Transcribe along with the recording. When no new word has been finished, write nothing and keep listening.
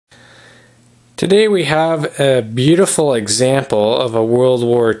Today we have a beautiful example of a World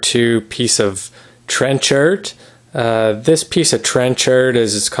War II piece of trench art. This piece of trench art,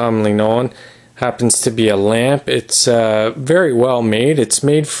 as it's commonly known, happens to be a lamp. It's very well made. It's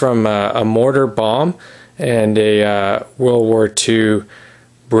made from a mortar bomb and a World War II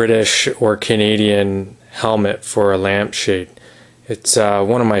British or Canadian helmet for a lampshade. It's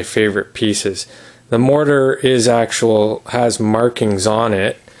one of my favorite pieces. The mortar has markings on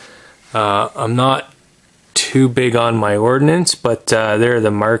it. I'm not too big on my ordnance, but there are the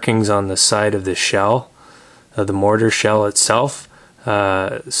markings on the side of the shell, of the mortar shell itself.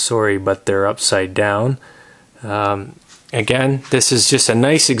 Sorry, but they're upside down. Again, this is just a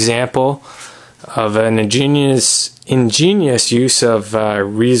nice example of an ingenious use of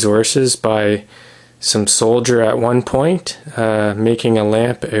resources by some soldier at one point, making a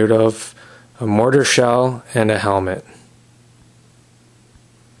lamp out of a mortar shell and a helmet.